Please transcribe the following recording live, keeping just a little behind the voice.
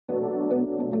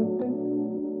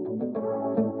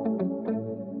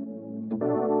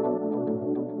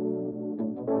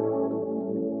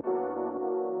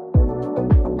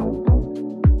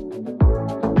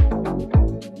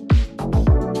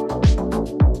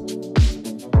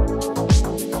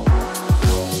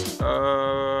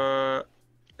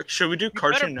Should we do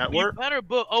Cartoon Network? You better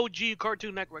book OG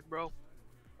Cartoon Network, bro.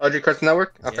 OG Cartoon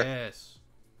Network? Okay. Yes.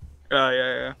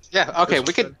 Yeah. Yeah, okay,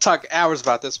 we could talk hours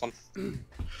about this one.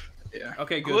 Yeah.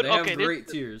 Okay, good. They have great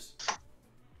tiers.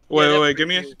 Wait, give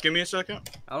me a second.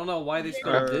 I don't know why they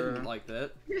still didn't like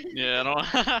that. Yeah,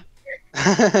 I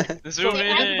don't. Zoom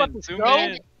in. Zoom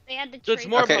in. They had the So it's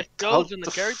more about shows than the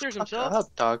characters themselves.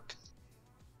 Up, dog.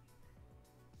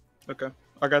 Okay,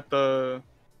 I got the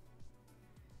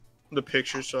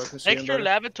pictures so I can see them Extra better.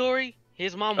 Laboratory.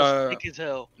 His mom was sick as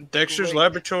hell. Dexter's Great.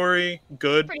 Laboratory,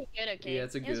 good. Pretty good, okay. Yeah,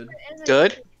 it's a good.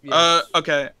 Good? Yes.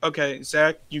 Okay,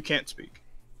 Zach, you can't speak.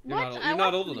 You're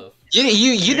not old enough. You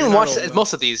didn't watch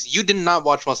most of these. You did not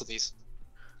watch most of these.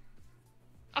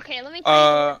 Okay, let me tell you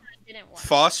what I didn't watch.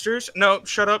 Foster's? No,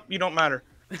 shut up. You don't matter.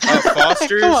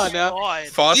 Foster's. Come on now. God.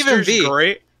 Foster's Even B.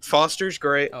 great. Foster's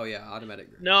great. Oh yeah, automatic.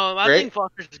 Great. No, I Great? think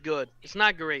Foster's is good. It's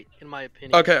not great in my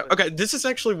opinion. Okay. This is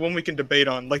actually one we can debate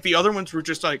on. Like the other ones were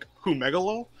just like, who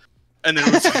Megalol? And then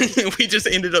it was, we just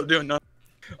ended up doing nothing.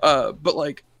 But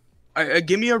like,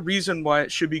 give me a reason why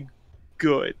it should be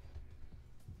good.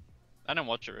 I didn't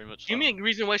watch it very much. Give me a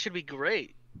reason why it should be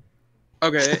great.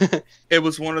 Okay, it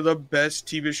was one of the best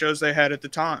TV shows they had at the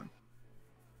time.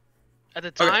 At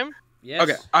the time? Yes.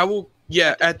 Okay, I will.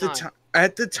 Yeah, at the time.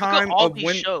 At the time all of these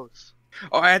when. shows.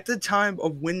 At the time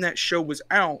of when that show was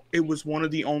out, it was one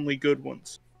of the only good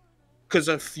ones. Because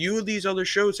a few of these other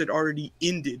shows had already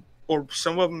ended, or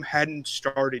some of them hadn't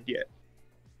started yet.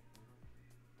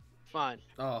 Fine.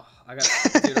 Oh,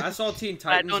 dude, I saw Teen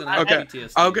Titans and I had Okay,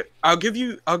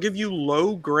 PTSD. I'll give you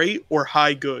low, great, or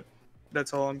high, good.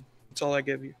 That's all I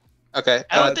give you. Okay,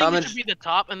 I don't Tom think and it should be the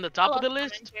top of the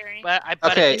list. But I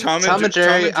Okay, think Tom and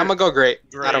Jerry, I'm gonna go great.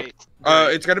 I don't.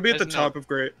 Great. It's gotta be at the There's top of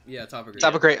great. Yeah, top of great.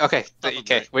 Top of great. Okay, Top of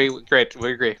okay, great.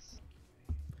 we agree.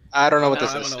 I don't know what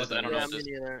this I don't is. know what that I don't know Yeah, what me this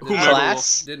is. neither. Who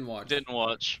Class? Didn't watch. Didn't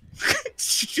watch.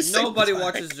 Nobody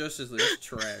watches Justice League. It's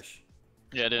trash.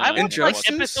 Yeah, didn't. I watched like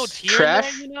Injustice? episodes here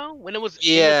Trash? and there, you know, when it was.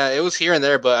 Yeah, it was here and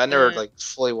there, but I never Yeah. like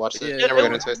fully watched it. Yeah. Never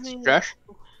got into it. Trash?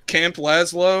 Camp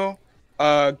Laszlo,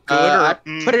 good I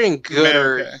put it in good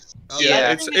or okay. Oh, Yeah,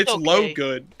 I it's think it's low okay.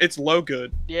 good. It's low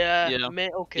good. Yeah. Yeah.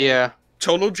 Okay. yeah.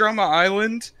 Total Drama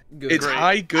Island, Good. it's Great.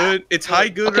 high good. It's high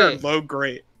good or Okay. low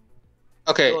great.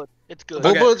 Okay. Good. It's good.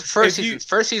 What Okay, was first if you- season?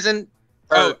 First season.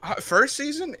 First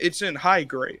season, it's in high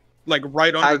great, like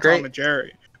right under High grade? Tom and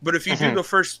Jerry. But if you do the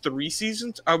first 3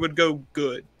 seasons, I would go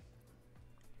good.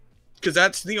 Because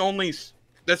that's the only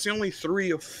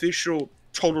 3 official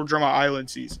Total Drama Island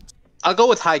seasons. I'll go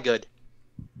with high good.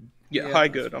 Yeah, Yeah, high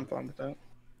that's good. fine. I'm fine with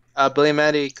that. Billy and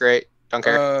Mandy, great. Don't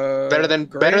care. better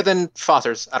great? than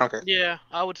Foster's. I don't care. Yeah,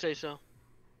 I would say so.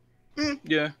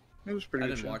 Yeah, it was pretty I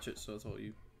good. didn't show. watch it, so it's all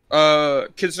you.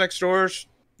 Kids Next Door's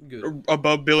Good.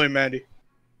 above Billy and Mandy.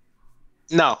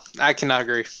 No, I cannot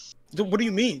agree. What do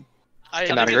you mean? I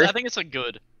Cannot think agree. I think it's a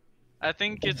good. I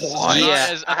think it's. What? not Yeah,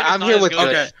 as- I think I'm it's not here as with good.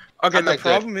 good. Okay. I'm The not good.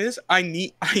 problem is I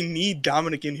need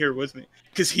Dominic in here with me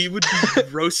because he would be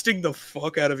roasting the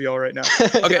fuck out of y'all right now.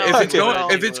 Okay, No,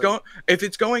 if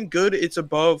it's going good, it's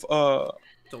above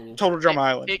Total Drama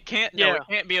Island. It can't. Yeah. No, it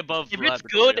can't be above. If the it's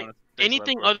laboratory, good, honestly. There's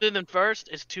anything laboratory. other than first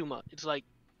is too much. It's like,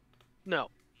 no.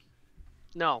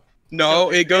 No, No,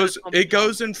 it goes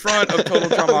in front of Total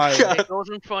Drama Island. It goes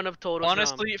in front of Total Drama.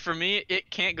 Honestly, for me, it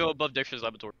can't go above Dexter's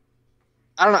Laboratory.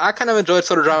 I don't know. I kind of enjoyed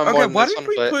Total Drama more Okay, than why this did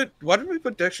one, but why did we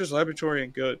put Dexter's Laboratory in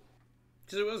good?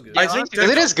 Because it was good. I Yeah, think honestly,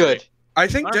 because it Dex- is good. I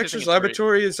think Honestly, I Dexter's think it's great.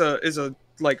 Laboratory is a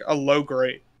like a low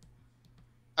grade.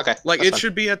 Okay, Like that's it fine.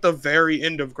 should be at the very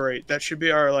end of grade. That should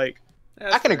be our like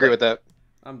That's I can fair. agree with that.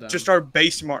 I'm done. just our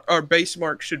base mark. Our base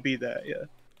mark should be that. Yeah.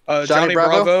 Johnny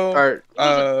Bravo. Or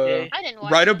Okay. I didn't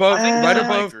watch right it. above, I right think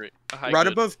above, High right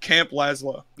good. above Camp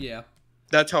Laszlo. Yeah.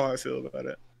 That's how I feel about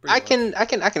it. pretty much.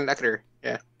 I can agree.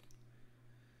 Yeah.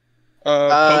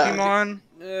 Pokemon.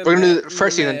 We're gonna do the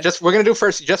first season. Meh. We're gonna do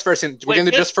first season. We're Wait,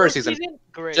 gonna do just first season.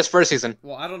 Great. Just first season.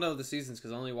 Well, I don't know the seasons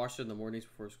because I only watched it in the mornings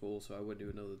before school, so I wouldn't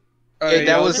even know. That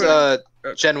yeah,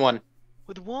 was Gen 1.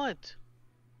 With what?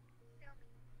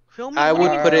 Film I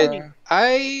would put it. Uh,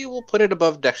 I will put it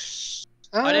above Dex.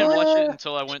 I didn't watch it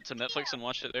until I went to Netflix and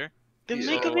watched it there. Then so,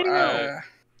 make a video.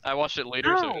 I watched it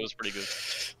later, so No. it was pretty good.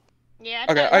 Yeah.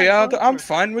 Okay, I yeah, thought- I'm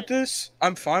fine with this.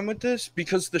 I'm fine with this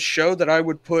because the show that I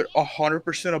would put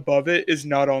 100% above it is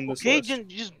not on this Okay, list. then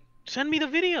just send me the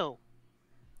video.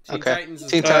 Teen Okay. Titans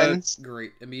is Teen Titans.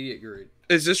 great. Immediate grade.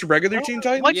 Is this regular Teen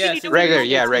Titans? What you Yes, need to it's- Regular, do-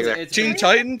 yeah, regular. It's Teen great.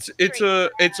 Titans,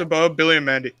 it's above Billy and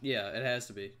Mandy. Yeah, it has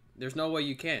to be. There's no way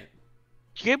you can't.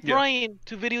 Get Yeah. Brian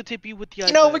to videotape you with the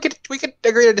You know, iPad. we could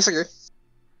agree to disagree.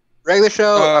 Regular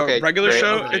show. Okay. Regular great.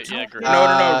 show. Okay, It's yeah, great.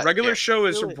 no. Regular yeah. show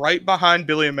is Do it. right behind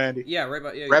Billy and Mandy. Yeah,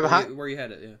 right. Yeah, Right behind- where you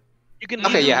had it. Yeah. You can.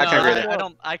 Okay, yeah, I can agree with I that.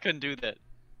 don't. I couldn't do that.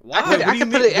 Why? I What do you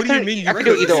could put it. mean- what do you mean I you could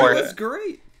do couldn't either do or. that? It's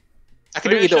great. I could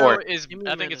do Fairy either Show or. is. Give me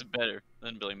I a think it's minute. better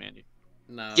than Billy Mandy.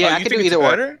 No. Yeah, Oh, I you could think do it's either or.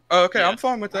 better? Oh, okay, Yeah. I'm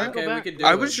fine with that. Okay, we could do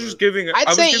I it, was just but- giving. I'd I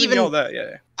was say giving even- y'all that.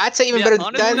 Yeah. I'd say even Yeah, better than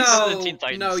honestly, that. better No, than Teen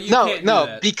Titans. no, you No, can't do no,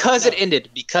 that. because No. it ended.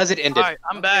 Because it ended. Alright,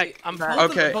 I'm back. I'm back.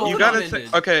 Both of Okay, them you gotta ended.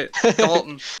 think. Okay,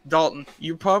 Dalton,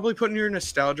 you're probably putting your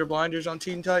nostalgia blinders on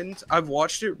Teen Titans. I've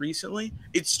watched it recently.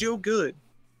 It's still good,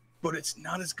 but it's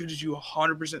not as good as you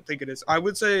 100% think it is. I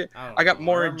would say don't I got know.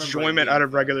 more remember it enjoyment being out of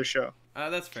fun. regular show.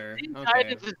 That's fair. Teen Okay.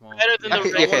 Titans is well, better than the if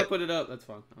you regular- want to put it up, that's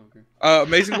fine. Okay.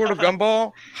 Amazing World of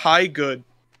Gumball, high good.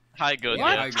 High good.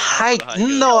 What? Yeah. High, good.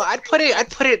 no, I'd put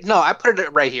it. No, I put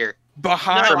it right here.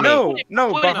 Behind For me.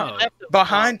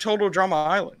 behind Total Drama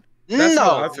Island. That's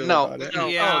how I No, feel no. about it. No,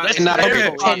 Yeah, oh, that's cannot agree.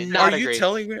 terrible. Cannot Are you agree.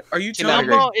 telling me? Are you Cannot telling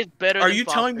me? agree. Gumball is better Are than you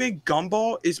telling Foster. me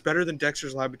Gumball is better than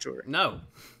Dexter's Laboratory? No.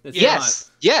 It's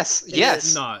Yes, yes, not. yes.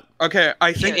 It's not. Okay,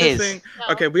 I think It the is. thing. No.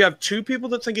 Okay, we have two people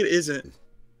that think it isn't.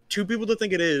 Two people that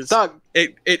think it is. Dog,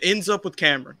 It ends up with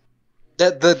Cameron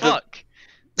the Fuck.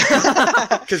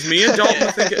 because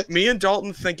me and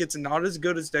Dalton think it's not as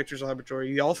good as Dexter's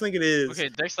Laboratory. Y'all think it is. Okay,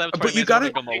 Dex Laboratory. But you Amazing gotta-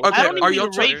 World of Gumball. okay, I don't are even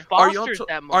y'all rate are y'all Foster's ta-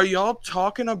 that much. are y'all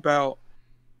talking about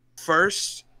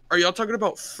first? Are y'all talking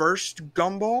about first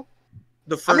Gumball?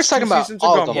 The first I'm just talking two about seasons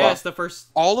all of of Gumball. Gumball. Yes, the first.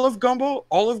 All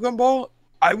of Gumball.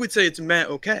 I would say it's meant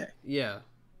okay. Yeah,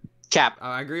 Cap.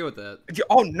 I agree with that.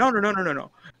 Oh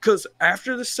no! Because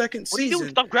after the second What are you doing?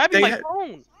 season, Stop grabbing they my had-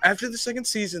 phone. after the second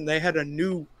season, they had a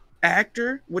new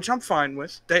actor, which I'm fine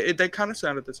with. They kind of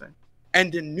sounded the same,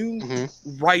 and a new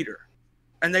Mhm. writer.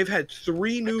 And they've had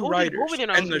 3 new told you to writers, move it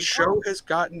and I and the was show like, has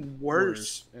gotten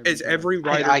worse Worse as every every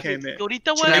writer I- came in. Ahorita,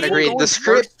 Cannot what? agree. going The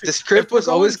script, first two- the script if we're was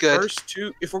always going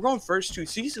good. if we're going first 2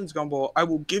 seasons, Gumball, I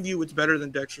will give you it's better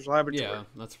than Dexter's Laboratory. Yeah,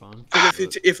 that's fine.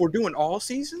 But if we're doing all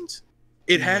seasons,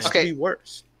 it has Okay. to be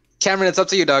worse. Cameron, it's up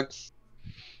to you, dog.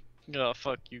 Oh,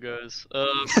 fuck you guys.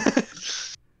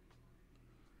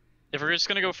 If we're just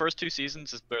gonna go first 2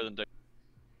 seasons, it's better than Dex.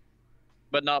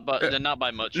 But not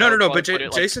by much. No, I would but probably put it,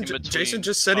 like, Jason in Jason between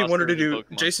just said he wanted to Oscar and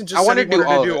do. Pokemon. Jason I just said wanna he do wanted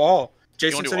all to of do it. all.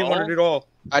 Jason wanna said do he wanted all? to do all.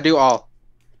 I do all.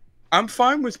 I'm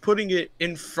fine with putting it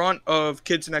in front of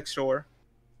Kids Next Door,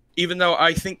 even though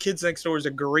I think Kids Next Door is a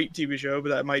great TV show, but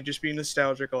that might just be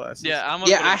nostalgia glasses. Yeah, I'm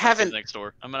gonna Yeah, put it I in haven't- next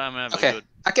door. I'm gonna have Okay. it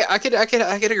good.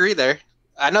 I could agree there.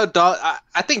 I know Dom.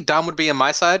 I think Dom would be on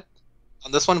my side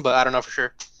on this one, but I don't know for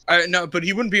sure. No, but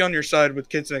he wouldn't be on your side with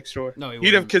Kids Next Door. No, he He'd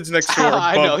have wouldn't. Kids Next Door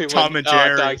I know he above Tom wouldn't. and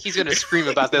Jerry. Dog, he's gonna scream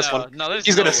about this no, one. No, there's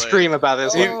He's no gonna way. scream about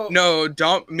this one. Oh.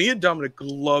 No, me and Dominic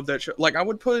love that show. Like, I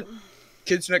would put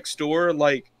Kids Next Door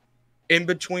like in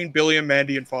between Billy and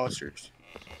Mandy and Foster's.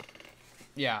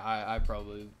 Yeah, I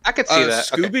probably. I could see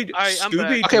that. Okay. Scooby. Alright, I'm back.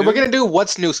 Scooby. Okay, we're gonna do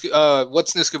what's new.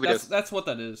 What's new, Scooby Doo? That's what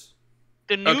that is.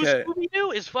 The new Okay.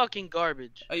 Scooby-Doo is fucking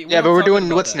garbage. Hey, Yeah, but we're doing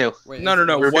what's new. No. We're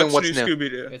doing What's what's new, new. Scooby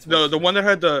Doo? It's The What's New. one that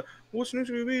had the What's new,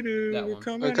 Scooby Doo? That We're one.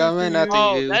 coming, We're coming after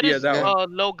after you. Oh, that Yeah, is that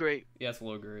one. low grade. Yeah, it's a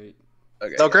little great.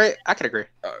 Okay. So great. I could agree.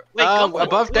 Wait, Gumball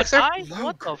above with Dexter? eyes?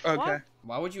 What the fuck? Okay.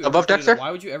 Why would you Above ever put Dexter?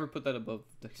 Why would you ever put that above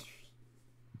Dexter?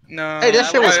 No. Hey,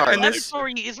 that shit was hard. And this,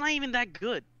 Laboratory is not even that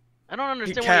good. I don't you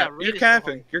understand why cap, I you're rated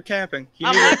capping. You're capping. You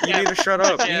I'm need, not you need to shut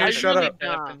up. You Yeah, need to shut really up.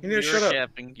 don't. You need to shut up.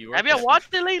 Capping. You are Have y'all capping.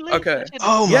 watched it lately? Okay. That shit is-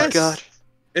 Oh my Yes. god.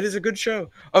 It is a good show.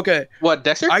 Okay, What,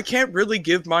 Dexter? I can't really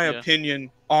give my Yeah.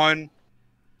 opinion on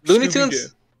Looney Scooby-Doo,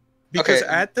 Tunes? because Okay.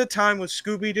 at the time with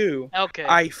Scooby Doo, Okay.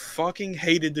 I fucking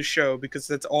hated the show because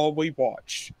that's all we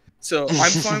watched. So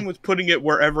I'm fine with putting it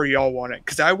wherever y'all want it,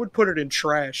 because I would put it in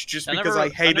trash just because I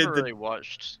hated never the. really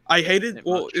watched. I hated. it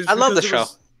Well, much. it's I love the because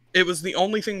show. It was the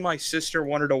only thing my sister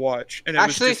wanted to watch, and it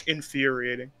Actually- was just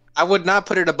infuriating. I would not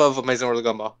put it above Amazing World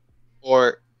of Gumball.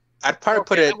 Or I'd probably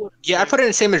put Okay, it. I would- Yeah, I'd put it in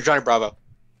the same as Johnny Bravo.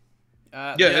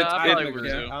 Yeah, Yeah, it's- I it- probably would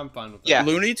yeah. too. I'm fine with that. Yeah.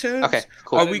 Looney Tunes. Okay,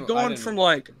 cool. Are I we didn't- I going didn't- from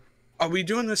like? Are we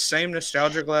doing the same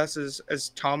nostalgia glasses as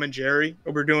Tom and Jerry,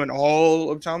 or we're doing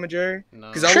all of Tom and Jerry? No.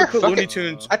 Because I Sure, would put fuck Looney it.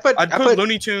 Tunes. I'd put. I'd put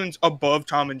Looney Tunes above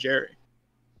Tom and Jerry.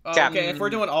 Cap. Okay, if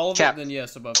we're doing all of Cap. it, then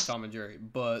yes, above Tom and Jerry.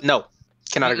 But No,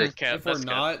 cannot agree. Cap, if we're that's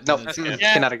cap. not, No, then it's mm,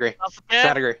 Yeah. cannot agree. Off the Cannot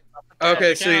cap. agree.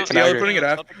 Okay, Stop so the y'all count, I are agree. putting it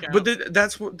stop after. the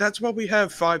count. But that's why we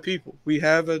have 5 people. We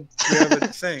have a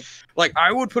thing. Like,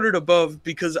 I would put it above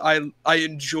because I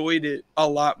enjoyed it a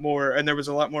lot more, and there was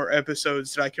a lot more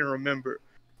episodes that I can remember.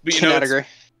 But you know, Cannot it's, agree.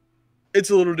 it's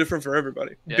a little different for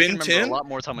everybody. Yeah, I Ben can remember 10. a lot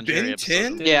more Tom and Jerry Ben episodes.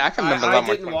 10? Then Yeah, I can remember a lot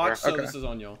more didn't Tom watch, and so Jerry. this is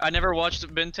on y'all. I never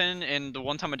watched Ben 10, and the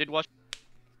one time I did watch,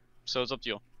 so it's up to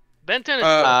you. Ben 10 is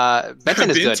Benton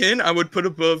is Ben good. 10 I would put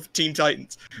above Teen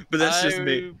Titans, but that's just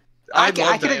me. I love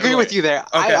can that. agree with you there.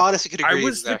 Okay. I honestly could agree I with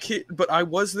was you the there. kid, but I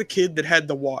was the kid that had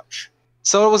the watch.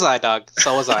 So was I, dog.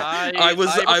 So was I. I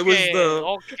was the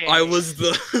Okay. I was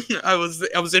the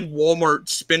I was in Walmart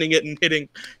spinning it and hitting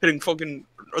fucking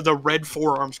the red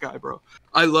forearms guy, bro.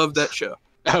 I love that show.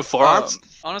 Forearms.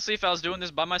 Honestly, if I was doing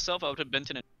this by myself, I would have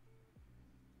Benton.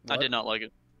 I did not like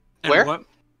it. And Where? What?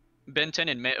 Benton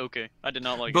and Met. Okay, I did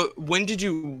not like it. But when did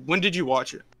you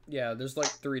watch it? Yeah, there's like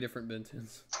 3 different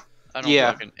Bentons. I don't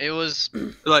Yeah. fucking. It was.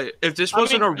 Like, if this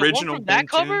was an the one original from that Ben 10,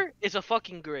 cover is a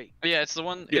fucking great. Yeah, it's the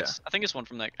one. Yeah. It's. I think it's one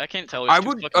from that. I can't tell. I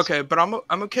would okay, but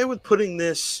I'm okay with putting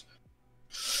this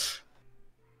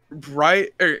right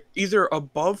or either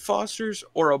above Foster's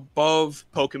or above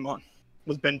Pokemon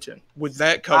with Ben 10 with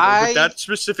that cover with that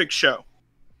specific show.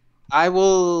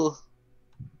 I'll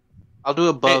do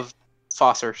above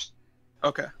Foster's.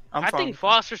 Okay, I'm I fine. think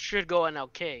Foster should go in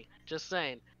LK. Just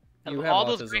saying. You Of have all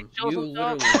autism. those great shows You on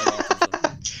literally top- have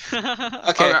autism.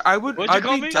 Okay. I would. What'd you I'd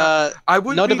call be me? down- I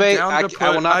would No be debate. down I to put.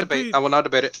 will not I'd debate. be- I will not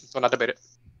debate it. I will not debate it.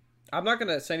 I'm not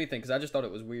gonna say anything because I just thought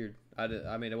it was weird.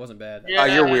 I mean, it wasn't bad. Yeah.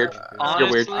 You're weird. Honestly,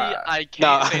 You're weird. I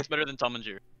can't No. say it's better than Tom and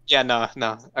Jerry. Yeah. No.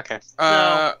 Okay.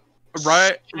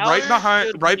 Right Howard behind.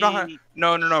 should Right be- behind.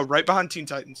 No. Right behind Teen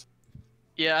Titans.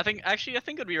 Yeah, I think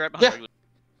it'd be right behind. Yeah. Regular.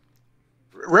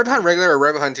 Right behind regular or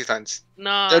right behind Teen Titans?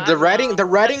 Nah. The writing. The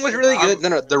writing was really I'm- good.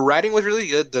 No. The writing was really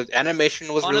good. The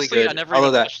animation was Honestly, really good. I never All even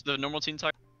of that. watched the normal Teen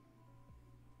Titans.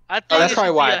 I think that's it probably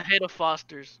should why. be ahead of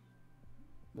Foster's.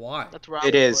 Why? That's right.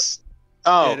 It is.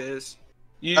 Oh. It is.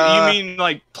 You Uh, mean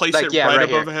like place like, it yeah, right right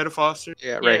above here. ahead of Foster?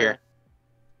 Yeah. Right here.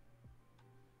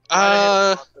 Right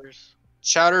ahead of Foster's.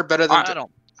 Chowder better than. I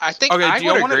don't. I think. Okay, I do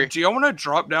y'all would want agree. to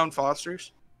drop down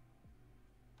Foster's?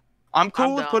 I'm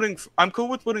cool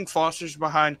with putting Foster's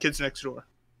behind Kids Next Door.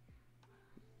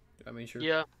 I mean, sure.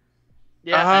 Yeah.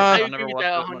 Yeah, Uh, I I'll never agree with watch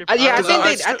that that one. 100%. Yeah. I Because think I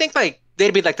they. I still- think like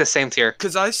they'd be like the same tier.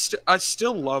 Cause I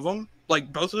still love them.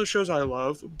 Like both of the shows I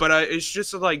love, but it's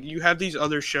just like you have these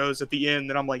other shows at the end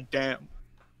that I'm like, damn,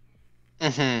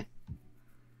 Mm-hmm.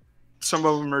 some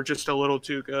of them are just a little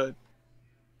too good.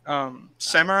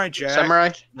 Samurai Jack.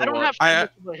 Samurai. I don't have I- too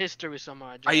much of a history with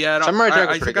Samurai Jack. Yeah, I don't- Samurai Jack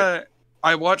was I pretty think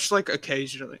I watched like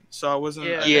occasionally, so I wasn't.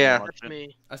 Yeah, Yeah. that's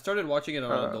me. I started watching it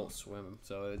on Uh, Adult Swim,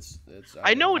 so it's.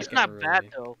 I know it's can't not really- bad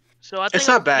though. So I think It's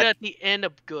not I'll put it bad. at the end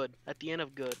of good. At the end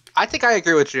of good. I think I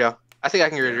agree with Gio. I think I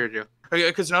can agree with you.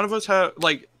 Because none of us have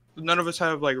like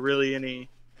really any.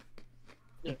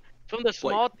 From the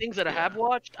small things that I have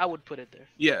watched, I would put it there.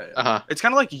 Yeah, Uh-huh. it's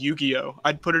kind of like Yu-Gi-Oh.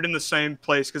 I'd put it in the same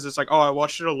place because it's like, oh, I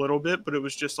watched it a little bit, but it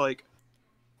was just like,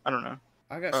 I don't know.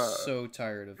 I got so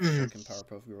tired of Mm. fucking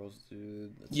Powerpuff Girls,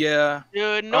 dude. That's- Yeah.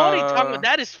 Dude, no one talking Uh, about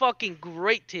that is fucking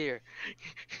great tier.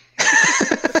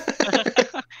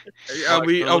 Are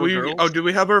we? little We? girls? Oh, do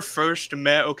we have our first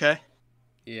Met? Okay.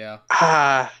 Yeah.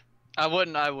 Ah, I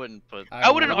wouldn't put. I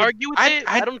wouldn't would- argue with I- it.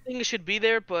 I don't think it should be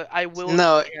there, but I will.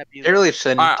 No, be happy it with really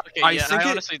shouldn't. Okay, I yeah, think I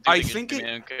it- honestly do I think think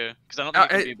it's okay because I don't think it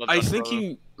can be above I Dr. think Bobo.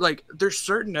 you like. There's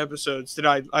certain episodes that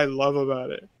I love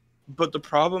about it, but the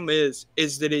problem is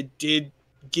that it did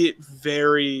get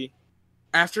very.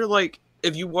 After like,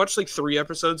 if you watch like 3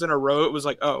 episodes in a row, it was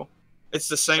like, oh, it's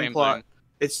the same plot. thing.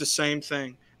 It's the same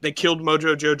thing. They killed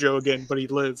Mojo Jojo again, but he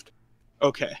lived.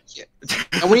 Okay.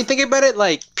 And when you think about it,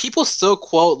 like people still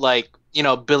quote like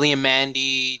Billy and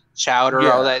Mandy, Chowder,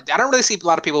 all Yeah. that. I don't really see a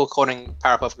lot of people quoting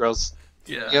Powerpuff Girls.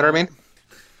 Yeah. You know what I mean?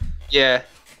 Yeah,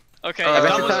 Okay, Uh, if Adventure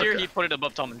Tom was Time- here, he'd put it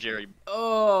above Tom and Jerry.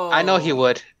 Oh. I know he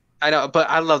would. I know, but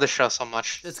I love the show so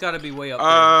much. It's got to be way up there.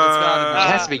 It's gotta It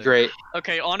be has up to be there. great.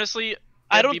 Okay, honestly,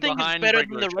 I it'd don't be think it's behind better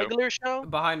than the show. regular show.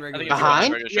 Behind I regular. think it's show.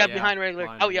 Behind? regular Yeah, show. behind regular.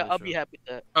 behind Oh yeah, regular I'll be show. happy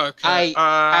with that. Okay.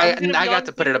 I gonna be got to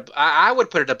honest put it with up. I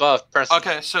would put it above personally.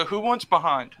 Okay. So who wants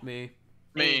behind? Me.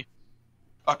 Me.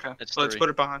 Okay. It's So let's 3. put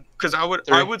it behind. Because I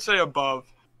 3. would say above,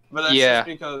 but that's Yeah. just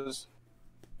because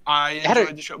I had a-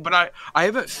 enjoyed the show. But I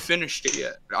haven't finished it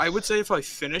yet. I would say if I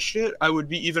finished it, I would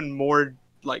be even more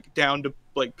like down to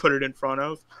like put it in front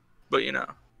of. But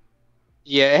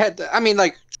Yeah, it had. I mean,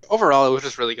 like overall, it was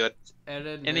just really good.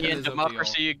 Edited In the is end, up to y'all.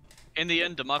 democracy. In the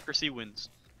end, democracy wins.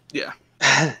 yeah.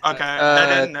 Okay. Uh,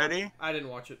 Ed and Eddie. I didn't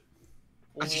watch it.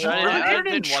 Did I you really put it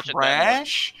in didn't watch it that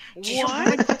trash? Did you What?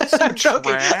 really put this in I'm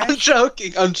joking. I'm trash?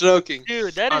 joking. I'm joking.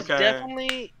 Dude, that is Okay.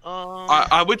 definitely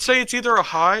I would say it's either a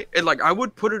high, and like I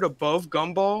would put it above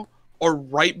Gumball or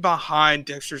right behind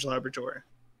Dexter's Laboratory.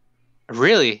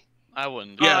 Really? I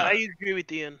wouldn't. Yeah. I agree with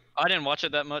Ian. I didn't watch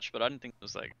it that much, but I didn't think it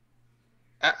was like.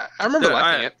 I remember Yeah,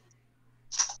 liking it.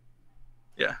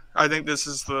 Yeah, I think this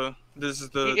is the It's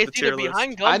the either tier list.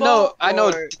 behind I Gumball know- I know-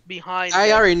 or behind.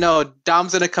 I already know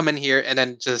Dom's gonna come in here and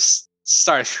then just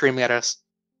start screaming at us.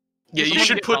 Yeah, you Someone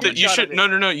should get put that. comment You shot should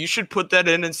of it. no. You should put that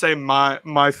in and say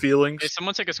my feelings. Hey,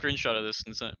 someone take a screenshot of this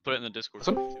and put it in the Discord.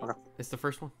 It's the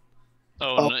first one.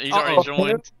 Oh, no, he's already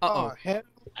joined. Uh-oh. Hell,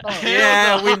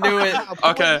 Yeah, we knew it.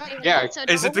 Okay. Yeah.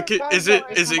 Is it the kid? Is it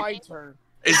my turn?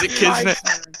 is it My kids?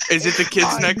 turn. Is it the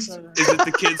kids My next? turn. Is it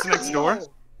the kids next door? No.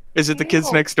 Is it the kids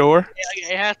No. next door?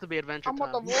 It has to be Adventure I'm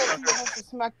about Time. to roll you have to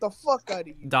smack the fuck out of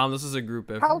you. Dom, this is a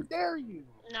group effort. How dare you?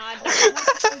 No, I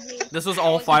don't. This was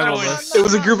all 5 of us. It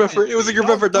was a group effort. It was a group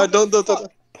effort. Don't.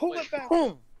 Pull it back.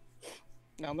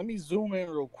 Now let me zoom in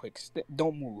real quick.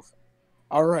 Don't move.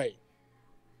 All right.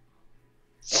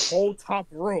 The whole top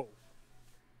row.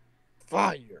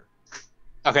 Fire.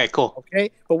 Okay, cool.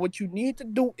 Okay? But what you need to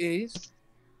do is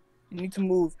you need to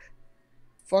move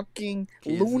fucking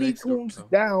Kids Looney Next Door. Tunes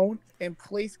down and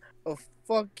place a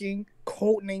fucking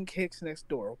codename Kicks Next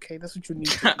Door. Okay? That's what you need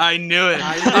to do. I knew it.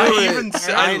 I knew it.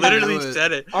 I I literally knew it.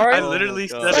 said it. All right. I literally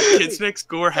Oh said my it. Kids next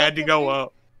door had to go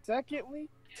up. Secondly,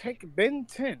 take Ben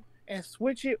 10 and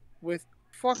switch it with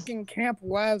fucking Camp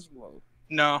Laszlo.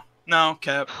 No,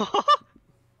 Cap.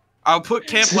 I'll put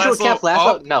Camp Switch with Laszlo Camp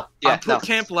Laszlo? up. No. Yeah, I'll put no.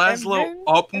 Camp Laszlo And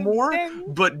up and more,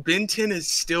 then- but Ben 10 is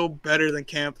still better than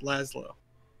Camp Laszlo.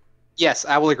 Yes,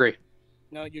 I will agree.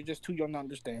 No, you're just too young to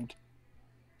understand.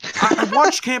 I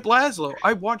watched Camp Laszlo.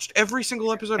 I watched every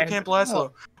single episode of And- Camp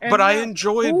Laszlo, And but I now,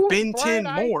 enjoyed whose Ben 10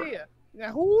 bright more. idea-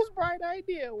 Now, whose bright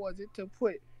idea was it to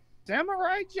put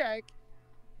Samurai Jack?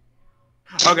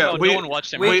 Okay, No, we no one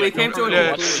watched him. we right? came to one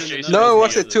a watched conclusion Jason No one Statham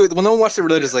watched it too. Well, no one watched it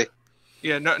religiously.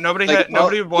 Yeah, nobody Like,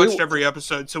 nobody well, watched we- every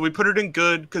episode, so we put it in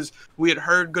good because we had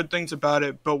heard good things about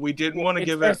it, but we didn't want to It's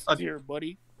give it S a. tier,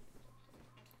 buddy.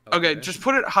 Okay, just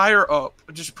put it higher up.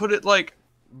 Just put it like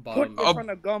Put Bottom. it in front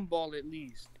of Gumball at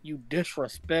least. You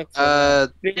disrespectful. Yeah,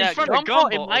 In front of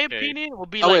Gumball, in Gumball, my okay. opinion, will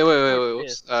be Oh like. wait.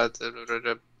 this.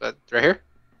 Whoops. Right here.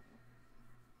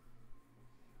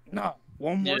 No,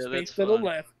 one more Yeah, space that's to the fine.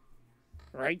 left.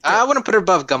 Right there. I wouldn't put it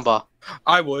above Gumball.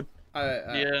 I would.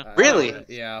 Yeah. Really?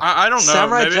 Yeah. I don't know.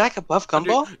 Samurai maybe- Jack above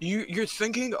Gumball? Dude, you're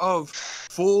thinking of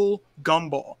full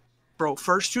Gumball, bro.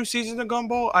 First 2 seasons of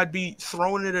Gumball, I'd be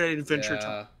throwing it at Adventure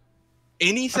Time.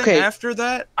 Anything Okay. after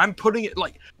that, I'm putting it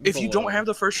like if you Below. don't have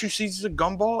the first 2 seasons of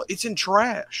Gumball, it's in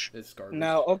trash. It's garbage.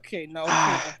 Now, okay. Now,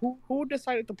 who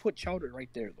decided to put Chowder right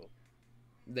there though?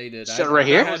 They did. Shut right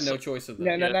here? I had no choice of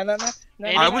that. No.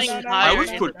 I was Anything I was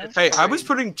higher put than- hey I was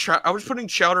putting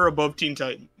Chowder above Teen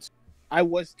Titans. I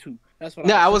was too. That's what.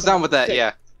 No, I was that's what down with that. saying.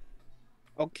 Yeah.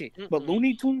 Okay, but Mm-mm.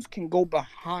 Looney Tunes can go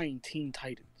behind Teen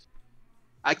Titans.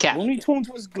 I can't. Looney Tunes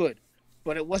was good,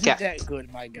 but it wasn't Yeah. that good,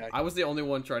 my guy. I was the only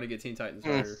one trying to get Teen Titans Mm.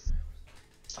 higher.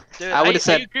 Dude, I would've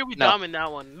said I agree with no. Dom in that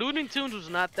one. Looney Tunes was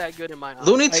not that good in my eyes.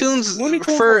 Looney Like, Tunes Looney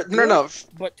Tunes for was no.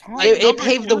 But Tom, Like, It number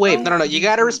paved the two, wave. though? No. You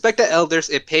gotta respect the elders.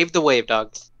 It paved the wave,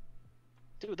 dog.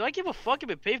 Dude, do I give a fuck if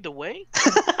it paved the way?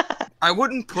 I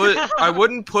wouldn't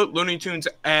put Looney Tunes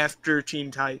after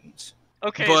Teen Titans.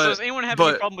 Okay, But- so does anyone have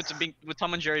any but- problem with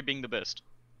Tom and Jerry being the best?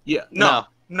 Yeah, No.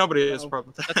 nobody has a No.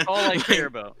 problem with that. That's all I care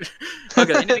about.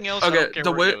 Okay, Anything else? I okay. don't care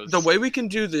The where it way goes. the way we can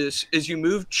do this is you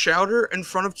move Chowder in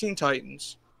front of Teen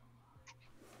Titans,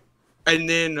 and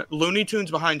then Looney Tunes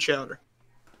behind Chowder.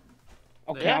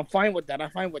 okay, Yeah. I'm fine with that.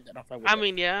 I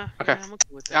mean, yeah. Okay. Yeah, I'm okay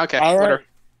with that. Okay. all right. Whatever.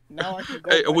 Now I can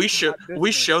go. Hey, back we to show my we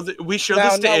business. show Now-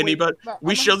 this to now, wait, anybody. now,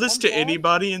 We I'm show gonna- this I'm to gonna-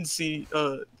 anybody and see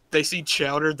they see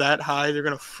Chowder that high, they're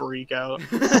gonna freak out.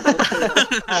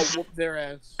 I'll whoop their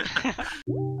ass.